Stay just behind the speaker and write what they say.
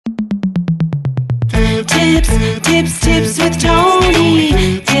Tips with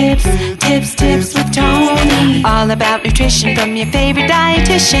Tony. Tips with Tony. All about nutrition from your favorite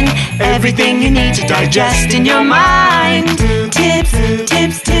dietitian. Everything you need to digest in your mind. Tips with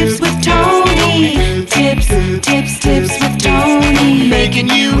Tony. Tips with Tony. Making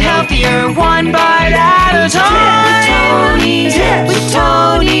you healthier one bite at a time. With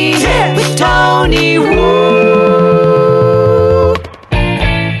Tony. Woo.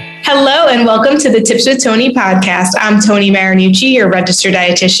 Hello and welcome to the Tips with Tony podcast. I'm Tony Marinucci, your registered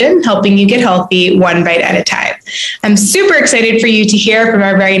dietitian, helping you get healthy one bite at a time. I'm super excited for you to hear from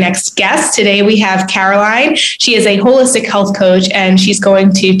our very next guest. Today we have Caroline. She is a holistic health coach and she's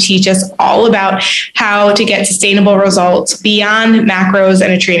going to teach us all about how to get sustainable results beyond macros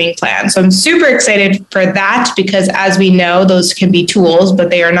and a training plan. So I'm super excited for that because as we know, those can be tools, but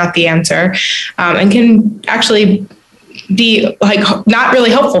they are not the answer and can actually be not really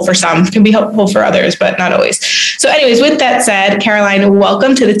helpful for some, can be helpful for others, but not always. So anyways, with that said, Caroline,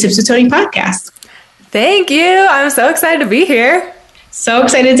 welcome to the Tips with Tony podcast. Thank you. I'm so excited to be here. So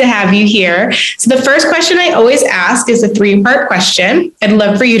excited to have you here. So the first question I always ask is a 3-part question. I'd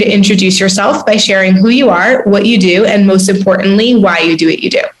love for you to introduce yourself by sharing who you are, what you do, and most importantly, why you do what you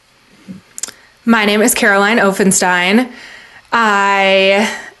do. My name is Caroline Ofenstein. I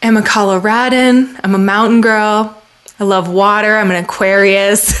am a Coloradan. I'm a mountain girl. I love water. I'm an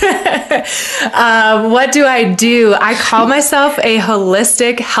Aquarius. What do? I call myself a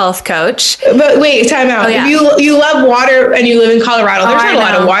holistic health coach. But wait, time out. Oh, yeah. You love water and you live in Colorado. There's not a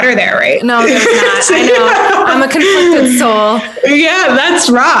lot of water there, right? No, there's not. I know. I'm a conflicted soul. Yeah, that's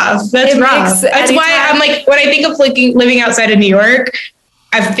rough. That's why I'm like, when I think of living outside of New York,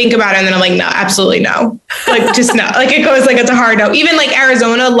 I think about it and then I'm like, no, absolutely no. Like, just no. Like, it goes like, it's a hard no. Even like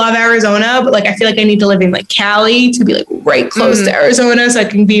Arizona, love Arizona, but like, I feel like I need to live in like Cali to be like right close to Arizona so I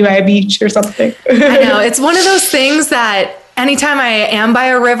can be by a beach or something. I know. It's one of those things that anytime I am by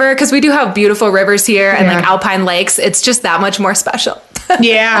a river, because we do have beautiful rivers here and like alpine lakes, it's just that much more special.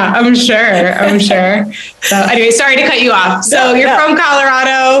 Yeah, I'm sure. So anyway, sorry to cut you off. So you're from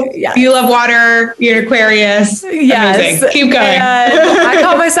Colorado. Yes. You love water. You're an Aquarius. Yes. Amazing. Keep going. I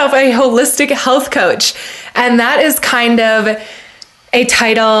call myself a holistic health coach. And that is kind of a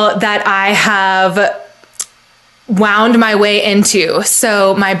title that I have wound my way into.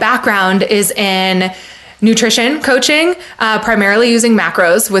 So my background is in nutrition coaching, primarily using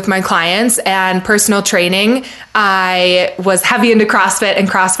macros with my clients and personal training. I was heavy into CrossFit and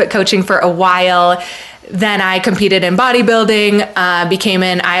CrossFit coaching for a while. Then I competed in bodybuilding, became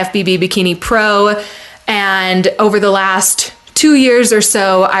an IFBB bikini pro. And over the last 2 years or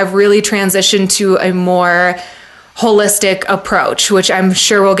so, I've really transitioned to a more holistic approach, which I'm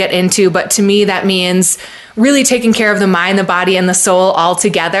sure we'll get into. But to me, that means really taking care of the mind, the body, and the soul all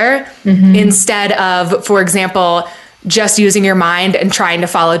together instead of, for example, just using your mind and trying to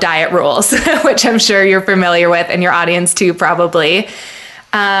follow diet rules, which I'm sure you're familiar with and your audience too, probably.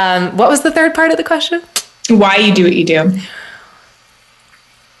 What was the third part of the question? Why you do what you do.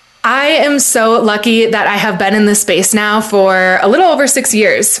 I am so lucky that I have been in this space now for a little over 6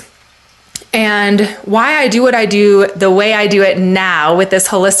 years. And why I do what I do the way I do it now with this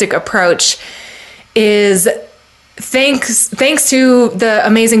holistic approach is thanks to the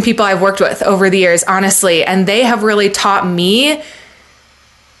amazing people I've worked with over the years, honestly. And they have really taught me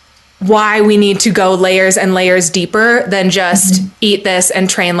why we need to go layers and layers deeper than just eat this and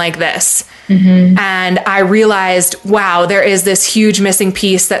train like this. And I realized, wow, there is this huge missing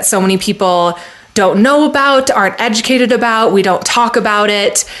piece that so many people don't know about, aren't educated about, we don't talk about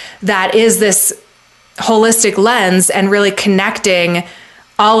it, that is this holistic lens and really connecting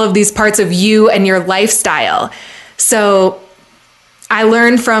all of these parts of you and your lifestyle. So I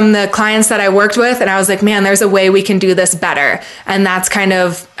learned from the clients that I worked with and I was like, man, there's a way we can do this better. And that's kind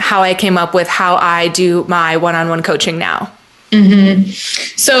of how I came up with how I do my one-on-one coaching now.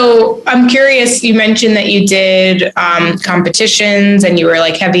 So I'm curious, you mentioned that you did competitions and you were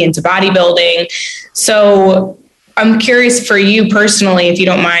like heavy into bodybuilding. So I'm curious for you personally, if you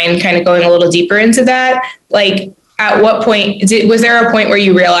don't mind kind of going a little deeper into that, like at what point, was there a point where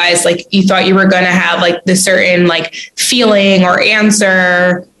you realized like you thought you were going to have like this certain like feeling or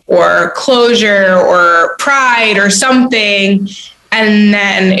answer or closure or pride or something, and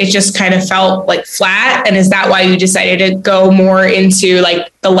then it just kind of felt like flat? And is that why you decided to go more into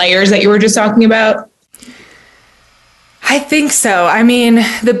like the layers that you were just talking about? I think so. I mean,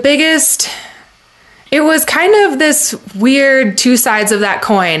 it was kind of this weird two sides of that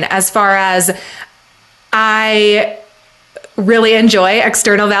coin, as far as I really enjoy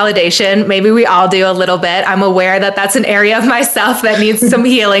external validation. Maybe we all do a little bit. I'm aware that that's an area of myself that needs some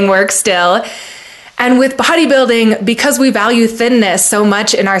healing work still. And with bodybuilding, because we value thinness so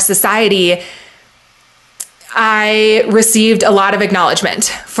much in our society, I received a lot of acknowledgement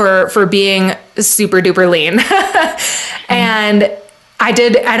for being super duper lean. And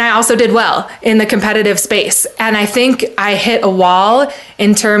I also did well in the competitive space. And I think I hit a wall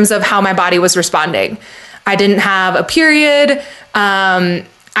in terms of how my body was responding. I didn't have a period.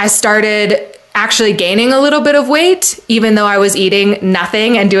 I started actually gaining a little bit of weight, even though I was eating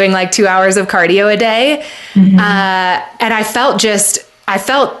nothing and doing like 2 hours of cardio a day. And I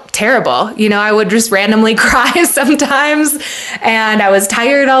felt terrible. You know, I would just randomly cry sometimes, and I was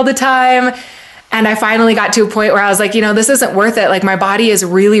tired all the time. And I finally got to a point where I was like, you know, this isn't worth it. Like, my body is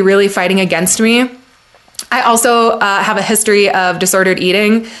really, really fighting against me. I also have a history of disordered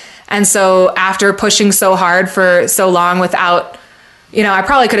eating. And so after pushing so hard for so long without, you know, I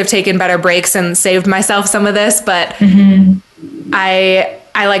probably could have taken better breaks and saved myself some of this, but I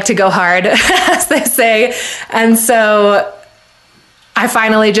like to go hard, as they say. And so I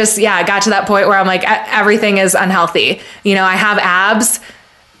finally just, got to that point where I'm like, everything is unhealthy. You know, I have abs.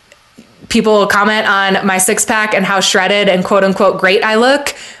 People comment on my six pack and how shredded and quote unquote great I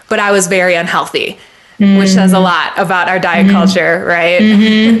look, but I was very unhealthy, which says a lot about our diet culture, right?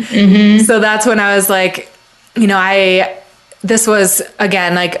 So that's when I was like, you know, this was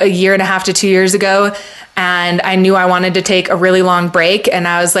again, like a year and a half to 2 years ago. And I knew I wanted to take a really long break. And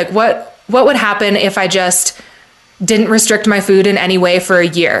I was like, what would happen if I just didn't restrict my food in any way for a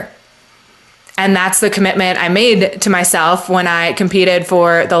year? And that's the commitment I made to myself when I competed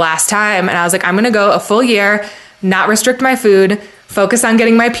for the last time. And I was like, I'm going to go a full year, not restrict my food, focus on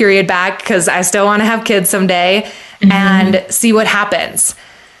getting my period back because I still want to have kids someday, and see what happens.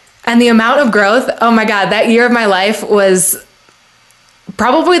 And the amount of growth, oh my God, that year of my life was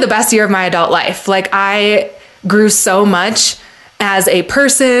probably the best year of my adult life. Like, I grew so much as a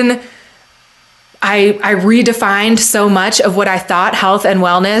person. I redefined so much of what I thought health and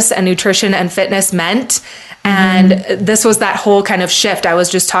wellness and nutrition and fitness meant. And this was that whole kind of shift I was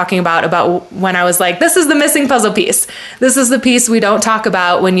just talking about when I was like, this is the missing puzzle piece. This is the piece we don't talk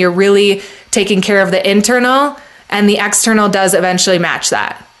about when you're really taking care of the internal, and the external does eventually match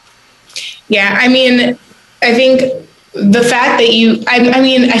that. Yeah. I mean, I think the fact that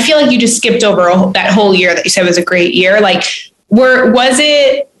I feel like you just skipped over that whole year that you said was a great year. Like, was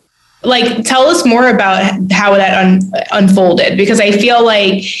it, like, tell us more about how that unfolded, because I feel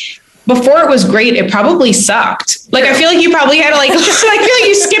like before it was great, it probably sucked. Like, I feel like you probably had to I feel like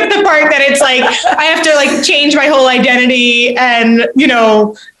you skipped the part that it's like, I have to like change my whole identity, and, you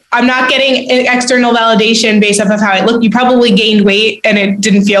know, I'm not getting external validation based off of how I look. You probably gained weight and it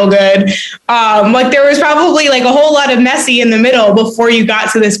didn't feel good. Like, there was probably like a whole lot of messy in the middle before you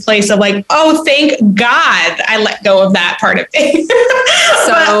got to this place of like, oh, thank God I let go of that part of me.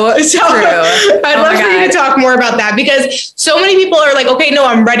 So true. I'd love for you to talk more about that, because so many people are like, okay, no,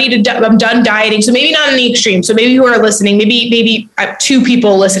 I'm ready to, I'm done dieting. So maybe not in the extreme. So maybe who are listening, maybe 2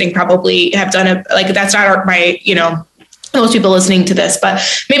 people listening probably have done it. Like, that's not my, you know, most people listening to this, but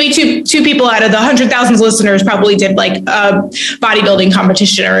maybe two people out of the 100,000 listeners probably did like a bodybuilding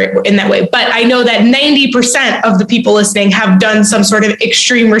competition or in that way. But I know that 90% of the people listening have done some sort of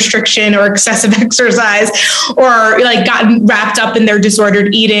extreme restriction or excessive exercise, or like gotten wrapped up in their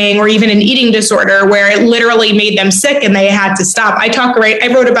disordered eating, or even an eating disorder where it literally made them sick and they had to stop.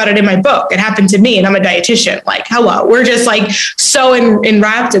 I wrote about it in my book. It happened to me, and I'm a dietitian. Like, hello, we're just like so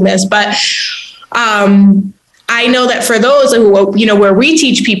enwrapped in this, but, I know that for those who, you know, where we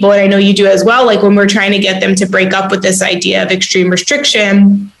teach people, and I know you do as well, like when we're trying to get them to break up with this idea of extreme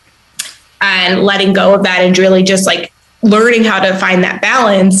restriction and letting go of that and really just like learning how to find that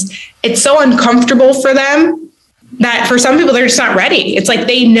balance, it's so uncomfortable for them that for some people, they're just not ready. It's like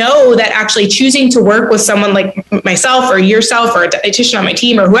they know that actually choosing to work with someone like myself or yourself or a dietitian on my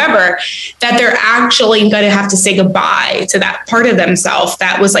team or whoever, that they're actually going to have to say goodbye to that part of themselves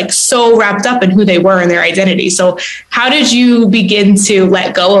that was like so wrapped up in who they were and their identity. So how did you begin to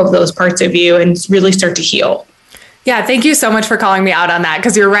let go of those parts of you and really start to heal? Yeah, thank you so much for calling me out on that,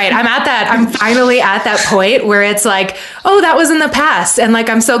 because you're right. I'm finally at that point where it's like, oh, that was in the past. And like,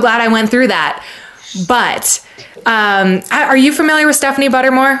 I'm so glad I went through that. But are you familiar with Stephanie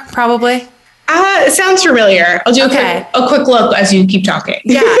Buttermore? Probably. It sounds familiar. I'll do a quick look as you keep talking.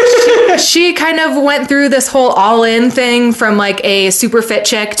 Yeah. She kind of went through this whole all-in thing from like a super fit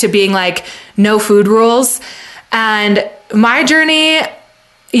chick to being like no food rules. And my journey,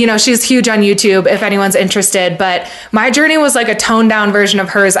 you know, she's huge on YouTube if anyone's interested, but my journey was like a toned down version of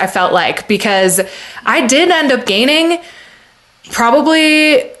hers, I felt like, because I did end up gaining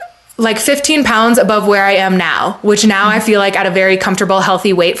probably like 15 pounds above where I am now, which now I feel like at a very comfortable,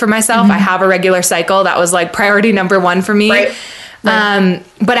 healthy weight for myself. I have a regular cycle. That was like priority number one for me. Right.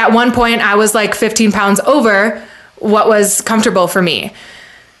 But at one point I was like 15 pounds over what was comfortable for me.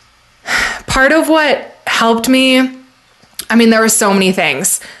 Part of what helped me, I mean, there were so many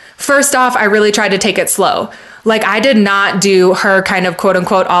things. First off, I really tried to take it slow. Like I did not do her kind of quote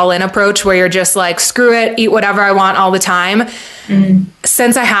unquote all in approach where you're just like, screw it, eat whatever I want all the time.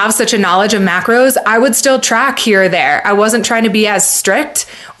 Since I have such a knowledge of macros, I would still track here or there. I wasn't trying to be as strict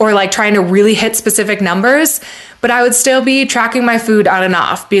or like trying to really hit specific numbers, but I would still be tracking my food on and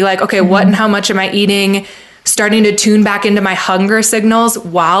off. Be like, okay, what and how much am I eating? Starting to tune back into my hunger signals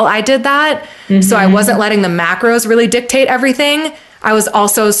while I did that. So I wasn't letting the macros really dictate everything. I was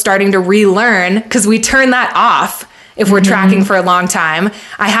also starting to relearn, because we turn that off if we're tracking for a long time.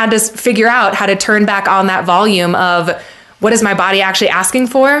 I had to figure out how to turn back on that volume of what is my body actually asking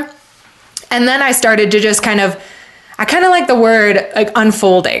for. And then I started to just I kind of like the word like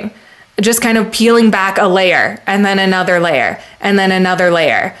unfolding, just kind of peeling back a layer and then another layer and then another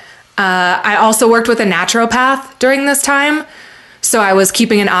layer. I also worked with a naturopath during this time. So I was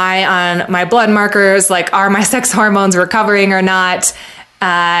keeping an eye on my blood markers, like are my sex hormones recovering or not?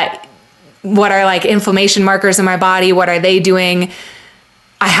 What are like inflammation markers in my body? What are they doing?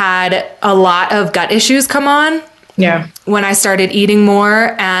 I had a lot of gut issues come on. Yeah. When I started eating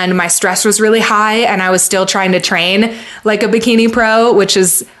more and my stress was really high and I was still trying to train like a bikini pro, which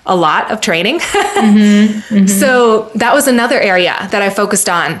is a lot of training. So that was another area that I focused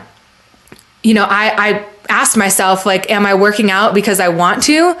on. You know, I asked myself, like, am I working out because I want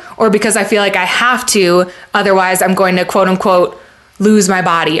to, or because I feel like I have to? Otherwise, I'm going to quote unquote lose my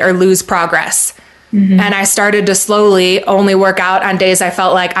body or lose progress. And I started to slowly only work out on days I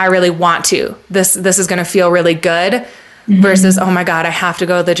felt like I really want to. This is going to feel really good versus, oh my God, I have to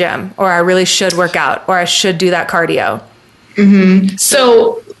go to the gym, or I really should work out, or I should do that cardio.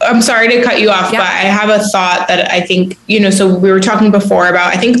 So I'm sorry to cut you off, but I have a thought that I think, so we were talking before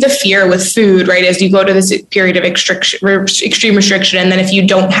about, I think the fear with food, right? As you go to this period of extreme restriction, and then if you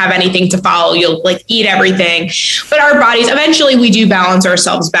don't have anything to follow, you'll like eat everything. But our bodies, eventually we do balance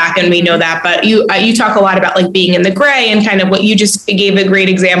ourselves back, and we know that. But you talk a lot about like being in the gray, and kind of what you just gave a great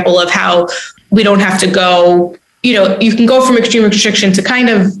example of how we don't have to go, you can go from extreme restriction to kind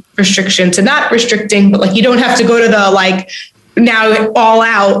of restriction to not restricting, but like you don't have to go to the like now all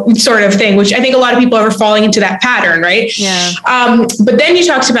out sort of thing, which I think a lot of people are falling into that pattern, right? Yeah. But then you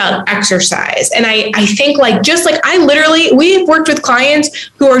talked about exercise. And I think like, just like we've worked with clients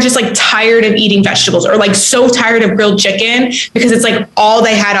who are just like tired of eating vegetables, or like so tired of grilled chicken because it's like all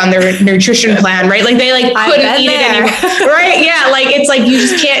they had on their nutrition plan, right? Like they like couldn't eat it anymore, right? Yeah. Like, it's like, you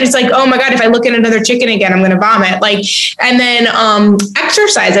just can't, it's like, oh my God, if I look at another chicken again, I'm going to vomit. Like, and then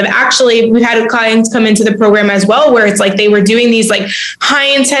exercise. We've had clients come into the program as well, where it's like they were doing these like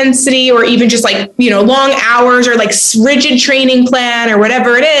high intensity, or even just like, long hours, or like rigid training plan, or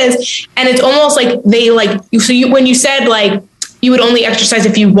whatever it is. And it's almost like when you said like, you would only exercise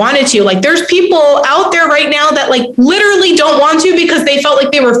if you wanted to, like there's people out there right now that like literally don't want to because they felt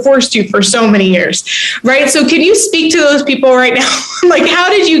like they were forced to for so many years. Right. So can you speak to those people right now? Like, how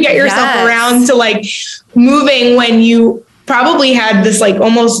did you get yourself around to like moving when you probably had this like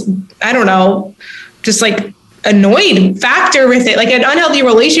almost, I don't know, just like annoyed factor with it, like an unhealthy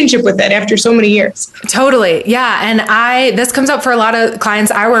relationship with it after so many years? Totally. Yeah. And this comes up for a lot of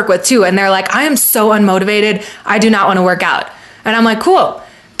clients I work with too. And they're like, I am so unmotivated. I do not want to work out. And I'm like, cool,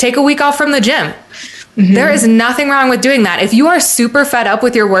 take a week off from the gym. There is nothing wrong with doing that. If you are super fed up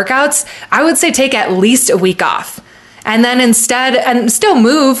with your workouts, I would say take at least a week off. And then instead, and still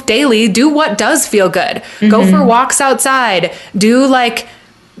move daily, do what does feel good. Go for walks outside, do like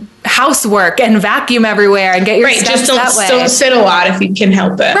housework and vacuum everywhere and get your steps that way. Don't sit a lot if you can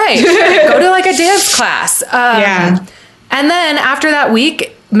help it. Right. Go to like a dance class. And then after that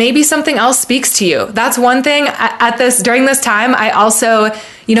week, maybe something else speaks to you. That's one thing during this time. I also,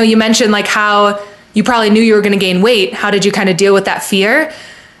 you mentioned like how you probably knew you were going to gain weight. How did you kind of deal with that fear?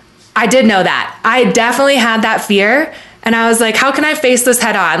 I did know that. I definitely had that fear. And I was like, how can I face this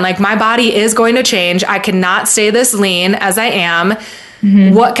head on? Like, my body is going to change. I cannot stay this lean as I am.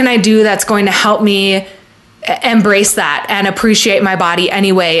 What can I do that's going to help me embrace that and appreciate my body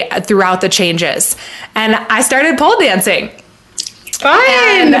anyway throughout the changes? And I started pole dancing.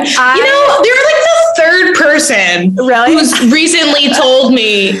 Fun. You're like the third person who's recently told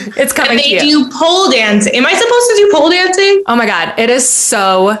me it's coming that they do pole dancing. Am I supposed to do pole dancing? Oh my God. It is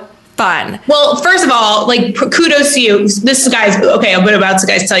so fun. Well, first of all, like, kudos to you. This guy's okay. I'm about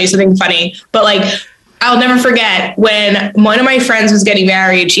to tell you something funny, but like, I'll never forget when one of my friends was getting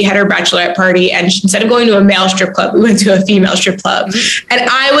married. She had her bachelorette party, and instead of going to a male strip club, we went to a female strip club. And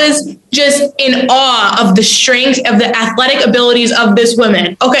I was just in awe of the strength, of the athletic abilities of this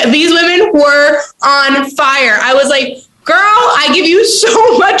woman. Okay, these women were on fire. I was like, girl, I give you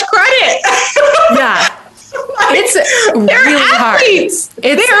so much credit. Yeah. It's they're really athletes. hard.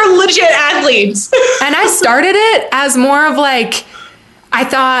 They're legit athletes. And I started it as more of like, I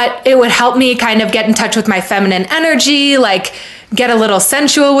thought it would help me kind of get in touch with my feminine energy, like get a little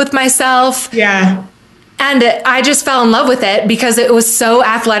sensual with myself. Yeah. And I just fell in love with it because it was so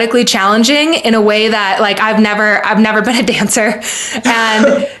athletically challenging in a way that like I've never been a dancer.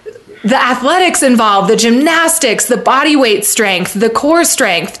 And the athletics involved, the gymnastics, the body weight strength, the core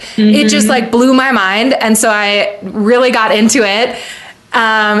strength, it just like blew my mind. And so I really got into it.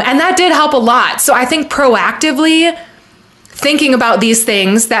 And that did help a lot. So I think proactively thinking about these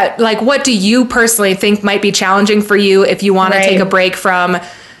things that like, what do you personally think might be challenging for you if you want to take a break from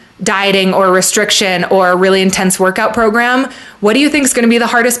dieting or restriction or a really intense workout program? What do you think is going to be the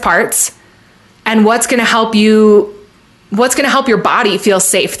hardest parts? And what's going to help you? What's going to help your body feel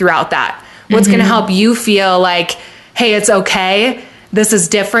safe throughout that? What's going to help you feel like, hey, it's okay. This is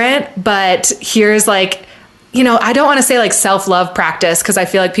different, but here's like, you know, I don't want to say like self-love practice because I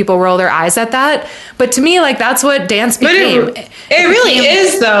feel like people roll their eyes at that. But to me, like that's what dance became. But it really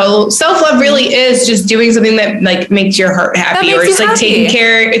is though. Self-love really is just doing something that like makes your heart happy, or just like taking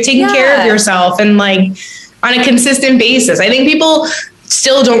care of yourself and like on a consistent basis. I think people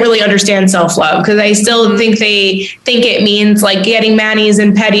still don't really understand self-love because I still think they think it means like getting manis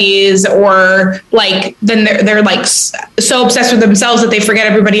and pedis, or like then they're like so obsessed with themselves that they forget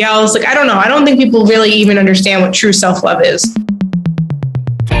everybody else. Like, I don't know. I don't think people really even understand what true self-love is.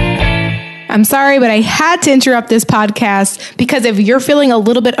 I'm sorry, but I had to interrupt this podcast because if you're feeling a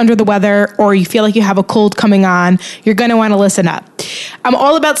little bit under the weather or you feel like you have a cold coming on, you're going to want to listen up. I'm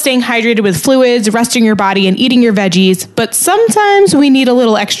all about staying hydrated with fluids, resting your body, and eating your veggies, but sometimes we need a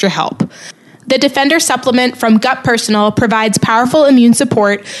little extra help. The Defender supplement from Gut Personal provides powerful immune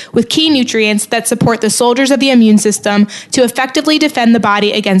support with key nutrients that support the soldiers of the immune system to effectively defend the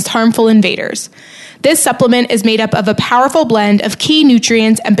body against harmful invaders. This supplement is made up of a powerful blend of key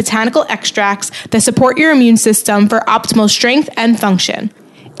nutrients and botanical extracts that support your immune system for optimal strength and function.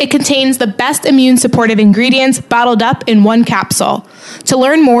 It contains the best immune supportive ingredients bottled up in one capsule. To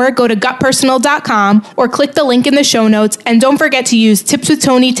learn more, go to gutpersonal.com or click the link in the show notes, and don't forget to use Tips with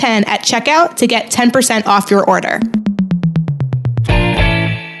Tony 10 at checkout to get 10% off your order.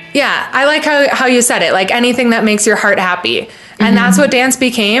 Yeah, I like how you said it, like anything that makes your heart happy. And that's what dance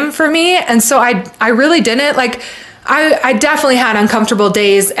became for me. And so I really didn't like, I definitely had uncomfortable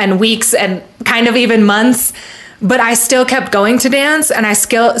days and weeks and kind of even months, but I still kept going to dance, and I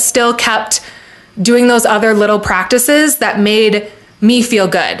still kept doing those other little practices that made me feel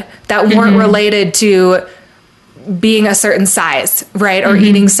good, that weren't related to being a certain size, right? Or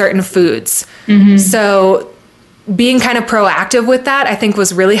eating certain foods. So being kind of proactive with that, I think,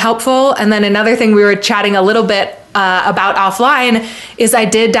 was really helpful. And then another thing we were chatting a little bit about offline is I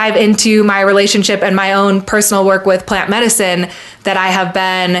did dive into my relationship and my own personal work with plant medicine that I have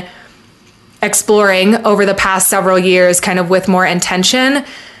been exploring over the past several years, kind of with more intention.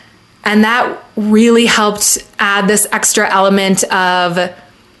 And that really helped add this extra element of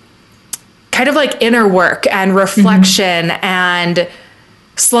kind of like inner work and reflection and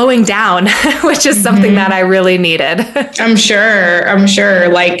slowing down, which is something that I really needed. I'm sure.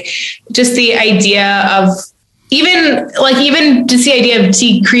 Like just the idea of even just the idea of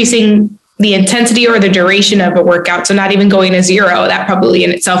decreasing the intensity or the duration of a workout. So not even going to zero, that probably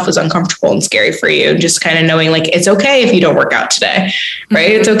in itself was uncomfortable and scary for you. Just kind of knowing like, it's okay if you don't work out today, right?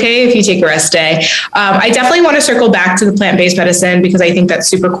 It's okay if you take a rest day. I definitely want to circle back to the plant-based medicine because I think that's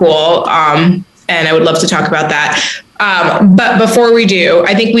super cool. And I would love to talk about that. But before we do,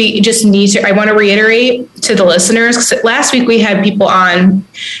 I think we just I want to reiterate to the listeners, because last week we had people on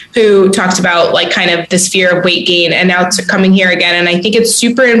who talked about like kind of this fear of weight gain, and now it's coming here again. And I think it's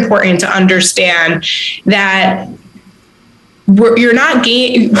super important to understand that you're not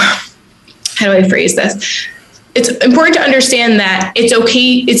gaining. How do I phrase this? It's important to understand that it's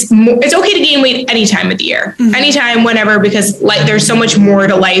okay. It's okay to gain weight any time of the year, anytime, whenever, because like there's so much more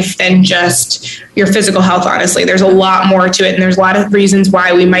to life than just your physical health. Honestly, there's a lot more to it, and there's a lot of reasons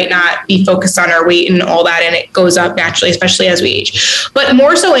why we might not be focused on our weight and all that, and it goes up naturally, especially as we age. But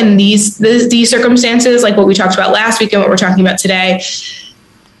more so in these circumstances, like what we talked about last week and what we're talking about today,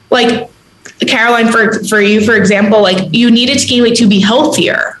 like Caroline, for you, for example, like you needed to gain weight to be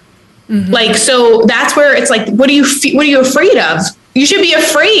healthier. Like, so that's where it's like, what are you afraid of? you should be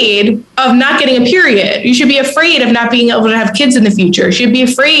afraid of not getting a period. You should be afraid of not being able to have kids in the future. You should be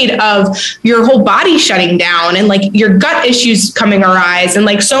afraid of your whole body shutting down and like your gut issues coming arise and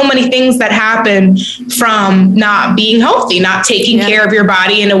like so many things that happen from not being healthy, not taking care of your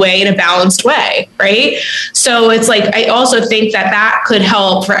body in a balanced way. Right. So it's like, I also think that could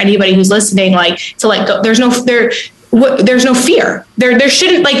help for anybody who's listening, like to like go, there's no fear. There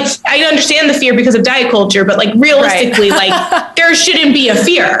shouldn't, like, I understand the fear because of diet culture, but like realistically, like there shouldn't be a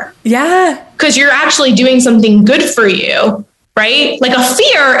fear. Yeah. Because you're actually doing something good for you, right? Like a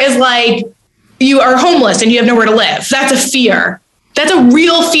fear is like you are homeless and you have nowhere to live. That's a fear. That's a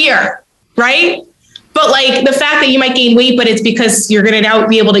real fear, right? But like the fact that you might gain weight, but it's because you're going to now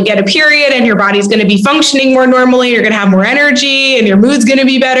be able to get a period and your body's going to be functioning more normally. You're going to have more energy and your mood's going to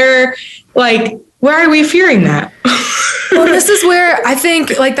be better. Like, why are we fearing that? Well, this is where I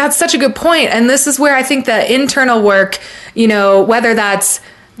think like that's such a good point. And this is where I think the internal work, you know, whether that's,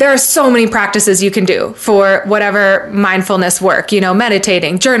 there are so many practices you can do for whatever mindfulness work, you know,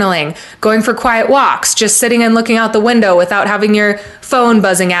 meditating, journaling, going for quiet walks, just sitting and looking out the window without having your phone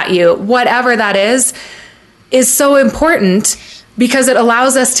buzzing at you, whatever that is so important because it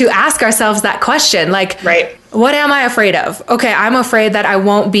allows us to ask ourselves that question. Like, what am I afraid of? Okay, I'm afraid that I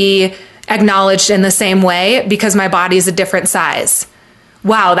won't be acknowledged in the same way because my body is a different size.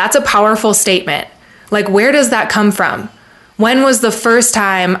 Wow, that's a powerful statement. Like, where does that come from? When was the first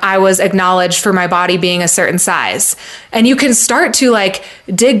time I was acknowledged for my body being a certain size? And you can start to like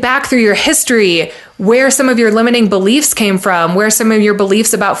dig back through your history, where some of your limiting beliefs came from, where some of your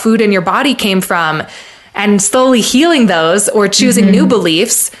beliefs about food and your body came from, and slowly healing those or choosing new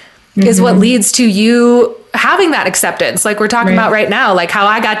beliefs is what leads to you having that acceptance. Like we're talking about right now, like how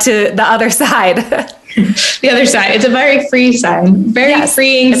I got to the other side. The other side. It's a very free side, very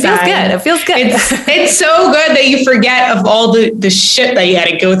freeing side. It feels good. It's so good that you forget of all the shit that you had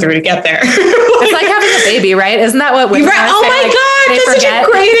to go through to get there. It's like having a baby, right? Isn't that what women Oh my God, that's such a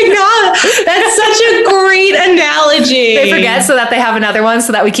great analogy. That's such a great analogy. They forget so that they have another one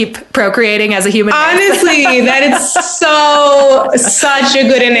so that we keep procreating as a human race. Honestly, that is such a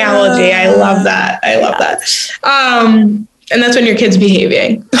good analogy. I love that. And that's when your kid's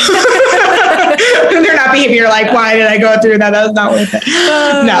behaving. When they're not behaving, you're like, why did I go through that? That was not worth it.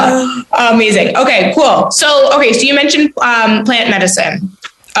 No. Amazing. Okay, cool. So you mentioned plant medicine.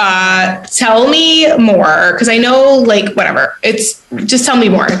 Tell me more, because I know, like, whatever. Just tell me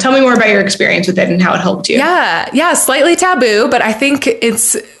more. Tell me more about your experience with it and how it helped you. Yeah, slightly taboo, but I think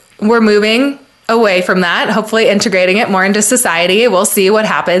we're moving away from that, hopefully integrating it more into society. We'll see what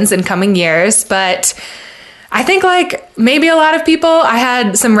happens in coming years, but I think like maybe a lot of people, I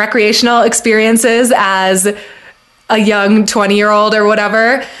had some recreational experiences as a young 20-year-old or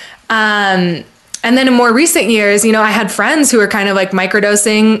whatever. And then in more recent years, you know, I had friends who were kind of like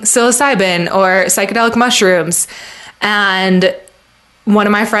microdosing psilocybin or psychedelic mushrooms. And one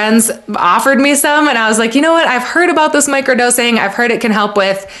of my friends offered me some and I was like, you know what? I've heard about this microdosing. I've heard it can help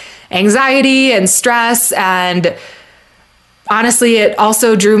with anxiety and stress, and honestly, it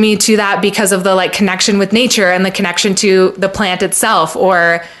also drew me to that because of the like connection with nature and the connection to the plant itself,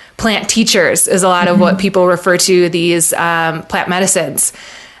 or plant teachers is a lot of what people refer to these plant medicines.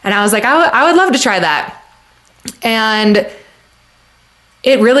 And I was like, I would love to try that. And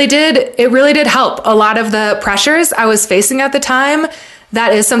it really did help a lot of the pressures I was facing at the time.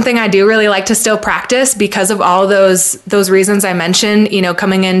 That is something I do really like to still practice because of all those reasons I mentioned, you know,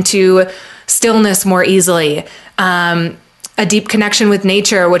 coming into stillness more easily, a deep connection with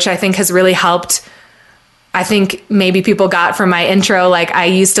nature, which I think has really helped. I think maybe people got from my intro, like I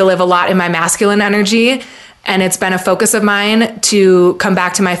used to live a lot in my masculine energy, and it's been a focus of mine to come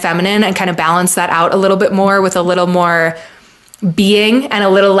back to my feminine and kind of balance that out a little bit more with a little more being and a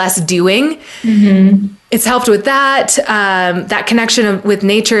little less doing. It's helped with that. That connection with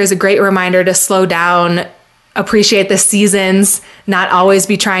nature is a great reminder to slow down, appreciate the seasons, not always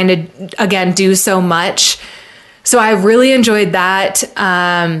be trying to, again, do so much. So I've really enjoyed that.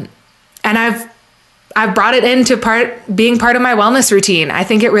 And I've brought it into being part of my wellness routine. I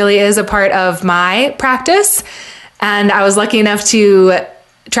think it really is a part of my practice. And I was lucky enough to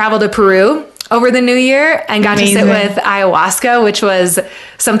travel to Peru over the new year and got to sit with ayahuasca, which was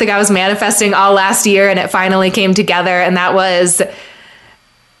something I was manifesting all last year, and it finally came together, and that was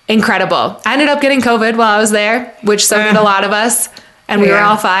incredible. I ended up getting COVID while I was there, which so did a lot of us, and we were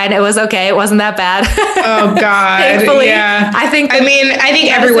all fine. It was okay. It wasn't that bad. Oh God. Thankfully. Yeah. I think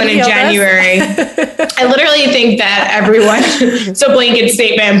everyone in January, I literally think that everyone, it's a blanket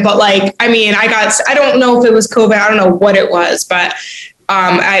statement, but like, I mean, I don't know if it was COVID. I don't know what it was, but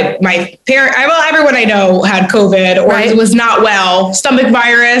everyone I know had COVID or was not well. Stomach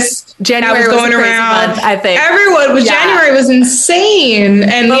virus. January was going around. Month, I think everyone was. January was insane,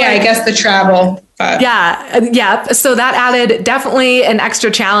 and I guess the travel. Yeah. So that added definitely an extra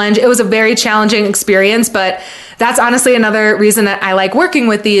challenge. It was a very challenging experience, but that's honestly another reason that I like working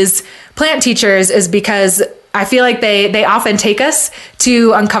with these plant teachers is because I feel like they often take us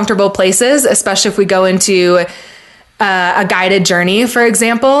to uncomfortable places, especially if we go into a guided journey, for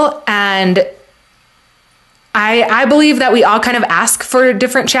example. And I believe that we all kind of ask for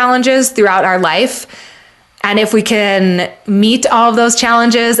different challenges throughout our life. And if we can meet all of those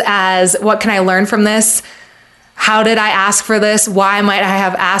challenges as what can I learn from this? How did I ask for this? Why might I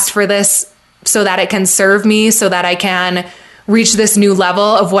have asked for this so that it can serve me, so that I can reach this new level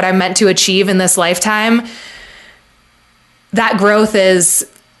of what I'm meant to achieve in this lifetime? That growth is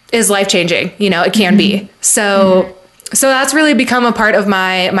life-changing. It can be. So that's really become a part of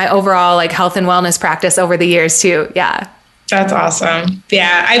my overall like health and wellness practice over the years too. Yeah. That's awesome.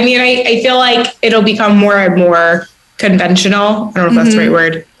 Yeah. I mean, I feel like it'll become more and more conventional. I don't know if that's the right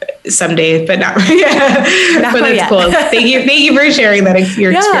word someday, but not really. But that's cool. Thank you for sharing your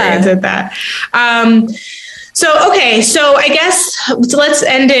experience with that. So I guess let's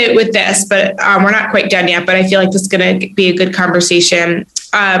end it with this, but we're not quite done yet, but I feel like this is going to be a good conversation.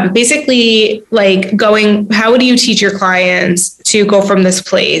 Basically, how do you teach your clients to go from this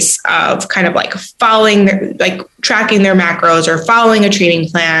place of kind of like following, tracking their macros or following a training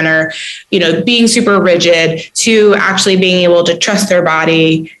plan or, being super rigid to actually being able to trust their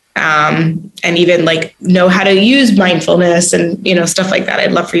body and even know how to use mindfulness and, stuff like that.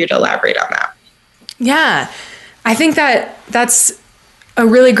 I'd love for you to elaborate on that. Yeah, I think that's a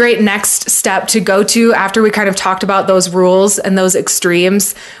really great next step to go to after we kind of talked about those rules and those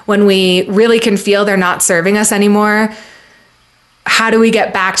extremes when we really can feel they're not serving us anymore. How do we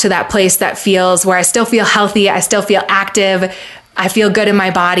get back to that place that feels where I still feel healthy, I still feel active, I feel good in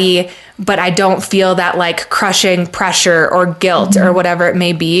my body, but I don't feel that crushing pressure or guilt or whatever it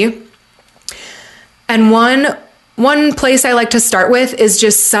may be. And one place I like to start with is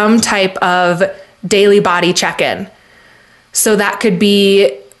just some type of daily body check-in. So that could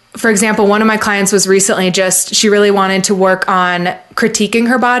be, for example, one of my clients was recently she really wanted to work on critiquing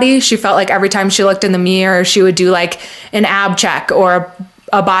her body. She felt like every time she looked in the mirror, she would do an ab check or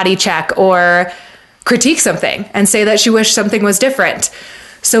a body check or critique something and say that she wished something was different.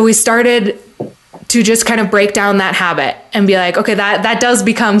 So we started to just kind of break down that habit and be like, okay, that does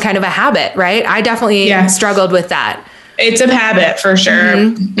become kind of a habit, right? I definitely struggled with that. It's a habit for sure.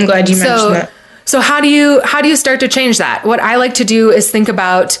 I'm glad you mentioned that. So how do you start to change that? What I like to do is think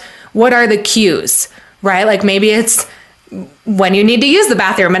about what are the cues, right? Maybe it's when you need to use the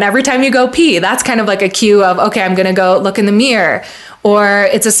bathroom and every time you go pee, that's kind of like a cue of, okay, I'm going to go look in the mirror, or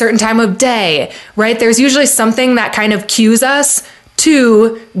it's a certain time of day, right? There's usually something that kind of cues us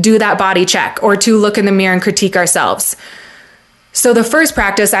to do that body check or to look in the mirror and critique ourselves. So the first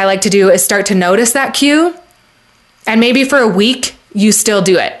practice I like to do is start to notice that cue. And maybe for a week, you still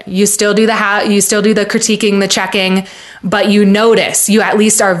do it. You still do the critiquing, the checking, but you notice, you at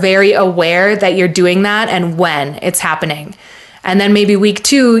least are very aware that you're doing that and when it's happening. And then maybe week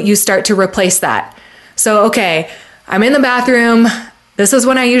 2, you start to replace that. So, okay, I'm in the bathroom. This is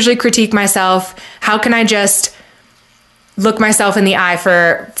when I usually critique myself. How can I just look myself in the eye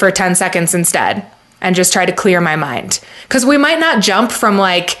for 10 seconds instead and just try to clear my mind? Because we might not jump from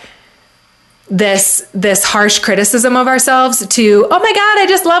this harsh criticism of ourselves to, oh my God, I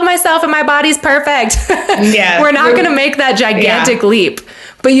just love myself and my body's perfect. Yeah. We're not going to make that gigantic leap,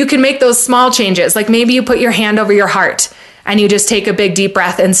 but you can make those small changes. Maybe you put your hand over your heart and you just take a big deep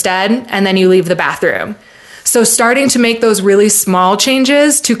breath instead, and then you leave the bathroom. So starting to make those really small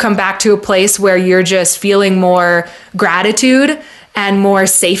changes to come back to a place where you're just feeling more gratitude and more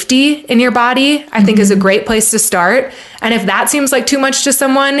safety in your body, I think is a great place to start. And if that seems like too much to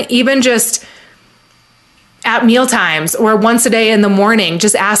someone, even just at meal times or once a day in the morning,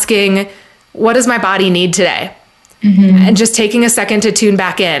 just asking, what does my body need today? And just taking a second to tune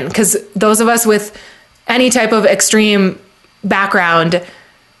back in. Because those of us with any type of extreme background,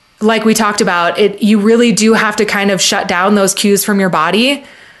 like we talked about, you really do have to kind of shut down those cues from your body.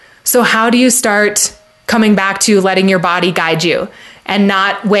 So how do you start coming back to letting your body guide you and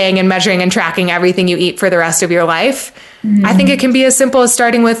not weighing and measuring and tracking everything you eat for the rest of your life? I think it can be as simple as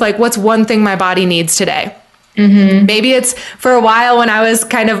starting with what's one thing my body needs today? Maybe it's, for a while when I was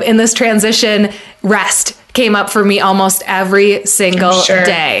kind of in this transition, rest. came up for me almost every single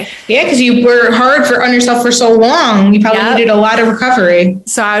day. Yeah, because you were hard on yourself for so long. You probably needed a lot of recovery.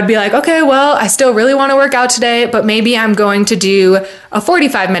 So I would be like, okay, well, I still really want to work out today, but maybe I'm going to do a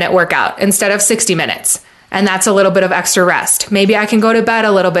 45-minute workout instead of 60 minutes. And that's a little bit of extra rest. Maybe I can go to bed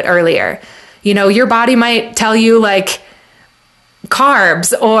a little bit earlier. You know, your body might tell you like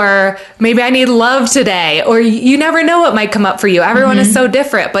carbs, or maybe I need love today, or you never know what might come up for you. Everyone is so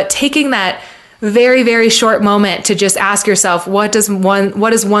different, but taking that very, very short moment to just ask yourself, what is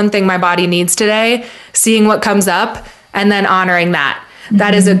one thing my body needs today, seeing what comes up, and then honoring that.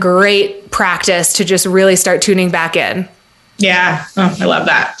 That is a great practice to just really start tuning back in. Yeah. Oh, I love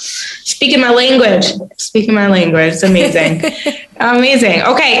that. Speaking my language. It's amazing. Amazing.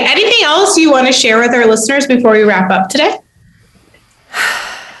 Okay. Anything else you want to share with our listeners before we wrap up today?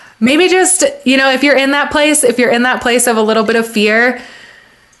 Maybe just, you know, if you're in that place of a little bit of fear,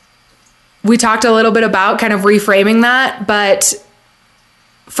 we talked a little bit about kind of reframing that, but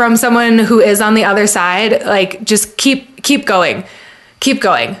from someone who is on the other side, like just keep going,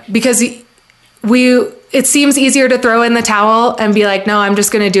 because it seems easier to throw in the towel and be like, no, I'm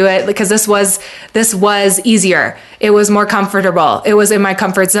just going to do it because this was easier. It was more comfortable. It was in my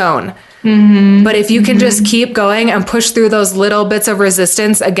comfort zone. Mm-hmm. But if you can just keep going and push through those little bits of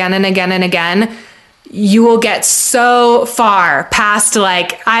resistance again and again and again, you will get so far past,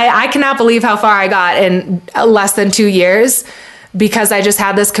 like, I cannot believe how far I got in less than 2 years because I just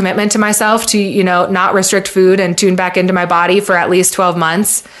had this commitment to myself to, you know, not restrict food and tune back into my body for at least 12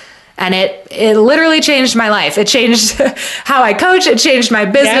 months. And it literally changed my life. It changed how I coach. It changed my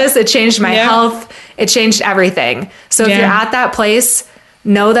business. It changed my health. It changed everything. So if you're at that place,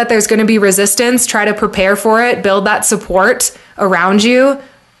 know that there's going to be resistance. Try to prepare for it. Build that support around you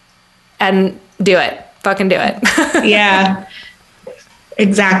and do it. Fucking do it. Yeah.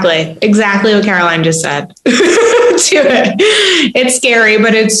 Exactly what Caroline just said. Do it. It's scary,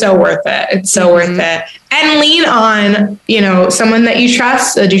 but it's so worth it. It's so worth it. And lean on, you know, someone that you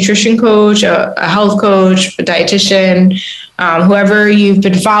trust, a nutrition coach, a health coach, a dietitian, whoever you've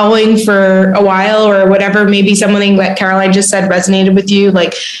been following for a while or whatever. Maybe something that Caroline just said resonated with you.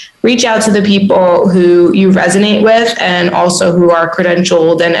 Like, reach out to the people who you resonate with and also who are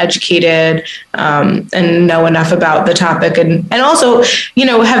credentialed and educated and know enough about the topic and also, you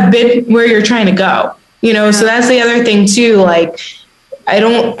know, have been where you're trying to go, you know. So that's the other thing too. Like,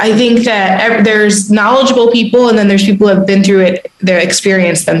 I think that there's knowledgeable people and then there's people who have been through it, their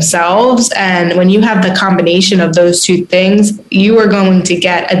experience themselves. And when you have the combination of those two things, you are going to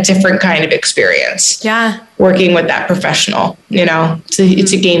get a different kind of experience. Yeah. Working with that professional, you know,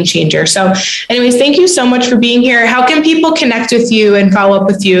 it's a game changer. So anyways, thank you so much for being here. How can people connect with you and follow up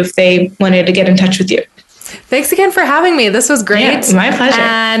with you if they wanted to get in touch with you? Thanks again for having me. This was great. Yeah, my pleasure.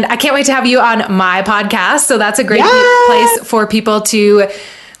 And I can't wait to have you on my podcast. So that's a great place for people to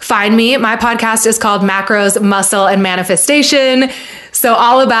find me. My podcast is called Macros, Muscle, and Manifestation. So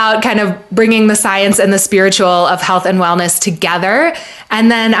all about kind of bringing the science and the spiritual of health and wellness together.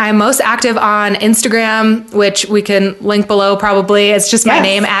 And then I'm most active on Instagram, which we can link below probably. It's just my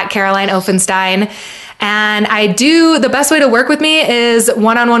name, @Caroline Ofenstein. And the best way to work with me is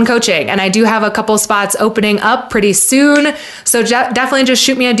one-on-one coaching. And I do have a couple spots opening up pretty soon. So definitely just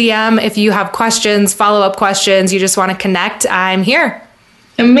shoot me a DM if you have questions, follow-up questions, you just want to connect. I'm here.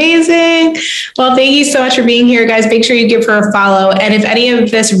 Amazing. Well, thank you so much for being here, guys. Make sure you give her a follow. And if any of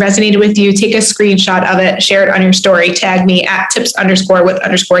this resonated with you, take a screenshot of it, share it on your story, tag me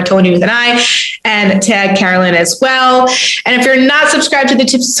 @tips_with_Tony with an I, and tag Carolyn as well. And if you're not subscribed to the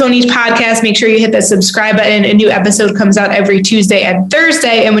Tips with Tony podcast, make sure you hit that subscribe button. A new episode comes out every Tuesday and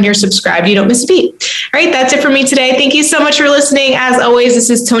Thursday. And when you're subscribed, you don't miss a beat. All right. That's it for me today. Thank you so much for listening. As always, this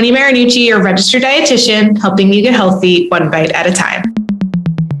is Tony Marinucci, your registered dietitian, helping you get healthy one bite at a time.